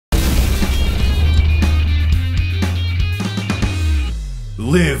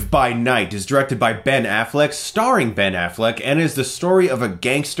Live by Night is directed by Ben Affleck, starring Ben Affleck, and is the story of a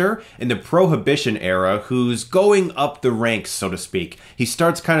gangster in the Prohibition era who's going up the ranks, so to speak. He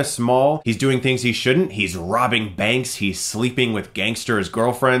starts kind of small, he's doing things he shouldn't, he's robbing banks, he's sleeping with gangsters'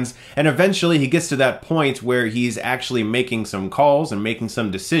 girlfriends, and eventually he gets to that point where he's actually making some calls and making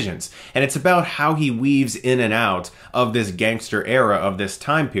some decisions. And it's about how he weaves in and out of this gangster era of this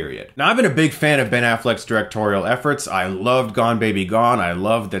time period. Now, I've been a big fan of Ben Affleck's directorial efforts. I loved Gone Baby Gone, I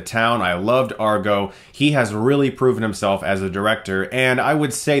loved The Town, I loved Argo. He has really proven himself as a director, and I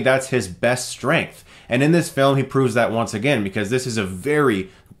would say that's his best strength. And in this film, he proves that once again, because this is a very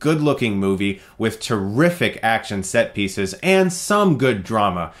good-looking movie with terrific action set pieces and some good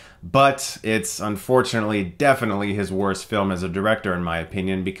drama. But it's unfortunately definitely his worst film as a director, in my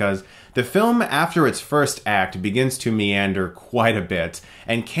opinion, because the film, after its first act, begins to meander quite a bit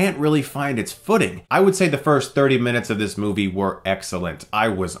and can't really find its footing. I would say the first 30 minutes of this movie were excellent. I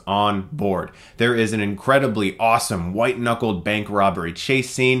was on board. There is an incredibly awesome white-knuckled bank robbery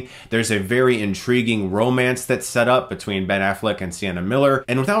chase scene. There's a very intriguing romance that's set up between Ben Affleck and Sienna Miller.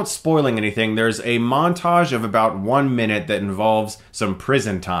 And without spoiling anything, there's a montage of about 1 minute that involves some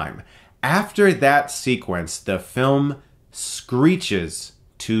prison time. After that sequence, the film screeches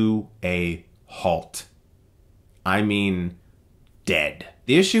to a halt. I mean, dead.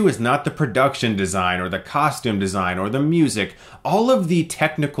 The issue is not the production design or the costume design or the music. All of the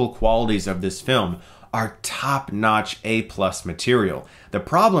technical qualities of this film are top-notch A+ material. The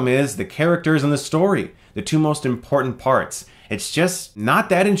problem is the characters and the story, the two most important parts. It's just not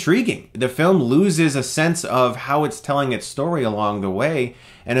that intriguing. The film loses a sense of how it's telling its story along the way,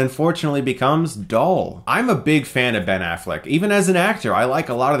 and unfortunately becomes dull. I'm a big fan of Ben Affleck. Even as an actor, I like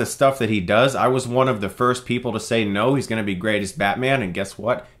a lot of the stuff that he does. I was one of the first people to say, no, he's gonna be great as Batman, and guess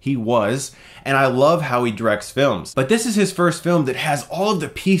what? He was. And I love how he directs films. But this is his first film that has all of the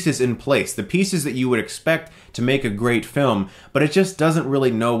pieces in place, the pieces that you would expect to make a great film, but it just doesn't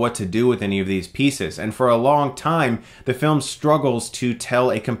really know what to do with any of these pieces. And for a long time, the film struggles to tell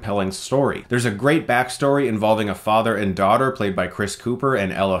a compelling story. There's a great backstory involving a father and daughter played by Chris Cooper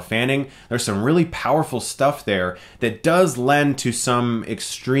and Elle Fanning. There's some really powerful stuff there that does lend to some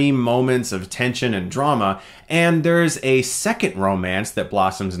extreme moments of tension and drama. And there's a second romance that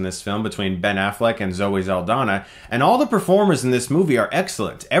blossoms in this film between Ben Affleck and Zoe Saldana. And all the performers in this movie are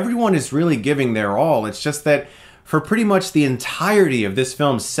excellent. Everyone is really giving their all. It's just that for pretty much the entirety of this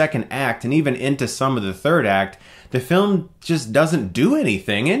film's second act and even into some of the third act, the film just doesn't do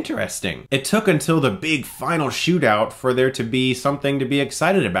anything interesting. It took until the big final shootout for there to be something to be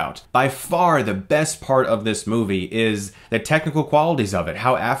excited about. By far, the best part of this movie is the technical qualities of it,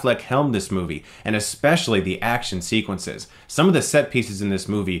 how Affleck helmed this movie, and especially the action sequences. Some of the set pieces in this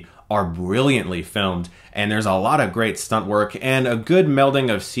movie are brilliantly filmed, and there's a lot of great stunt work and a good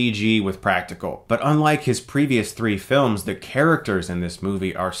melding of CG with practical. But unlike his previous 3 films, the characters in this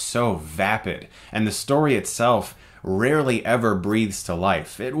movie are so vapid, and the story itself rarely ever breathes to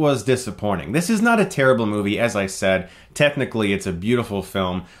life. It was disappointing. This is not a terrible movie, as I said. Technically, it's a beautiful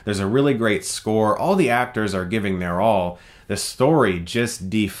film. There's a really great score. All the actors are giving their all. The story just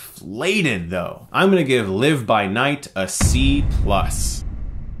deflated, though. I'm gonna give Live by Night a C+.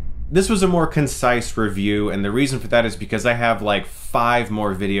 This was a more concise review, and the reason for that is because I have like 5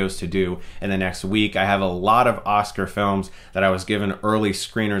 more videos to do in the next week. I have a lot of Oscar films that I was given early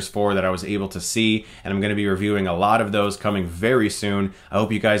screeners for that I was able to see, and I'm going to be reviewing a lot of those coming very soon. I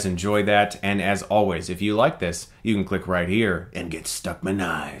hope you guys enjoy that, and as always, if you like this, you can click right here and get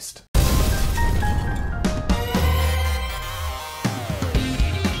Stuckmanized.